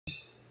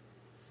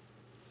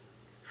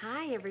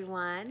Hi,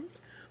 everyone.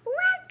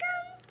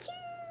 Welcome to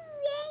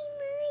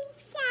Rainbow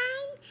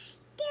Shine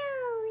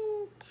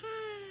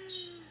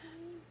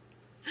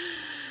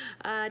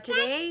Storytime.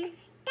 Today,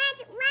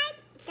 That's right,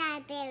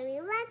 Strawberry.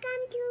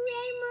 Welcome to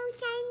Rainbow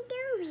Shine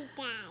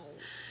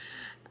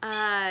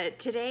Storytime.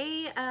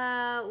 today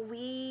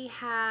we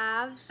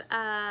have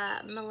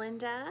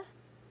Melinda.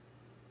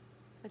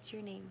 What's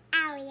your name?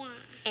 Aria.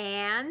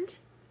 And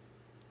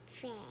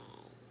Faye.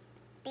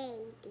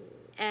 Baby.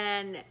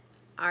 and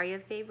Aria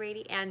Faye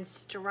Brady and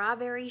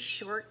Strawberry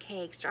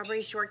Shortcake.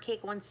 Strawberry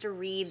Shortcake wants to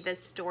read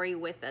this story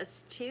with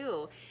us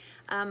too.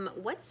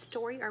 What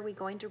story are we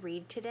going to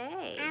read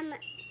today?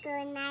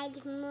 Good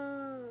Night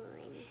Moon.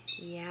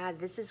 Yeah,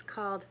 this is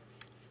called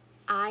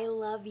I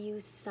Love You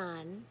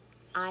Sun,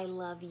 I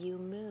Love You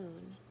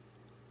Moon.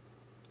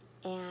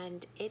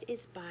 And it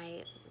is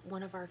by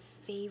one of our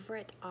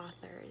favorite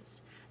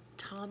authors,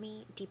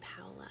 Tomie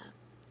dePaola.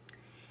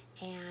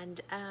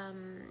 And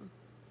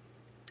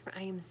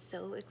I am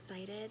so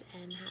excited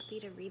and happy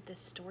to read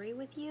this story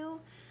with you.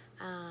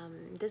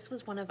 This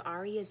was one of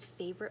Aria's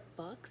favorite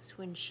books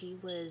when she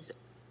was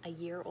a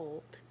year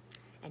old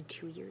and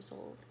 2 years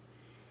old.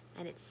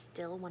 And it's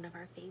still one of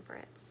our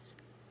favorites.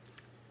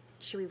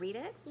 Should we read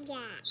it? Yeah.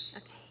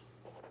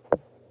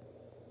 Okay.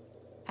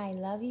 I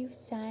love you,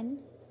 sun.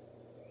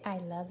 I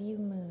love you,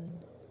 moon.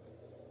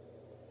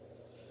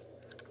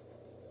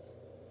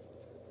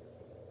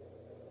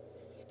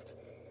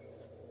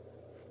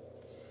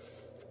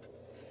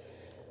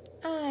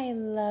 I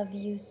love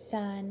you,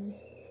 sun.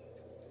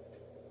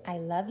 I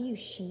love you,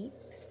 sheep.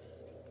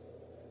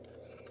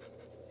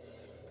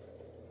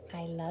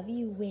 I love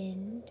you,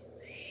 wind.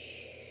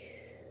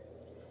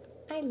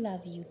 I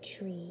love you,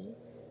 tree.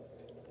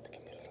 Look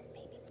at the little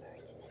baby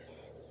birds in the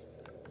nest.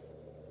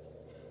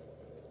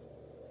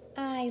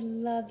 I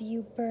love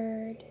you,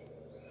 bird.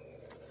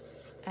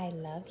 I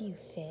love you,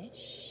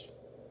 fish.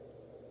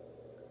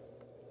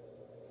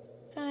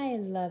 I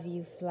love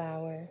you,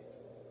 flower.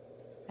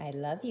 I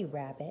love you,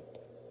 rabbit.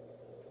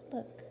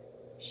 Look,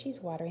 she's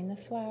watering the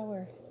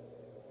flower.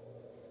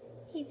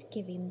 He's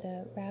giving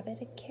the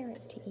rabbit a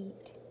carrot to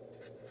eat.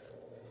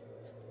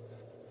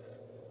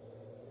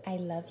 I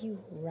love you,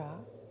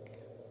 rock.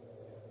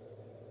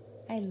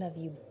 I love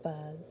you,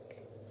 bug.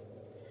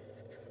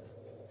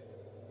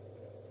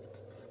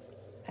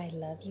 I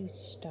love you,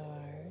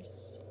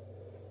 stars.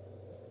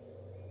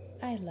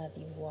 I love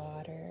you,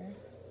 water.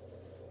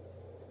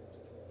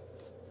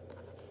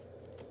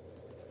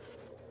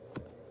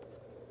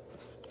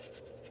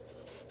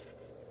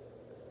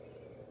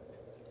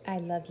 I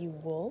love you,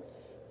 wolf.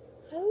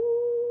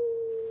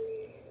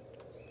 Oh.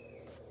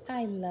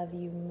 I love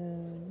you,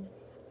 moon.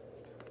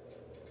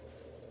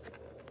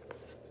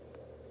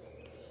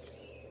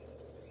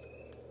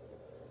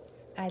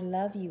 I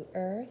love you,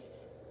 earth,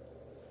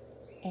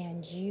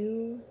 and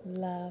you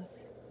love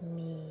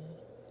me.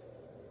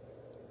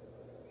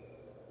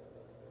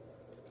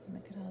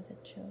 Look at all the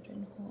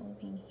children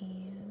holding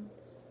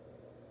hands.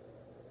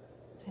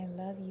 I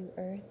love you,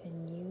 earth,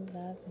 and you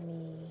love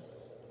me.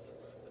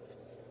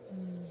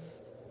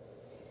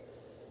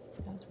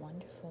 That was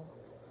wonderful.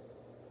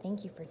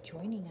 Thank you for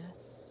joining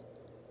us.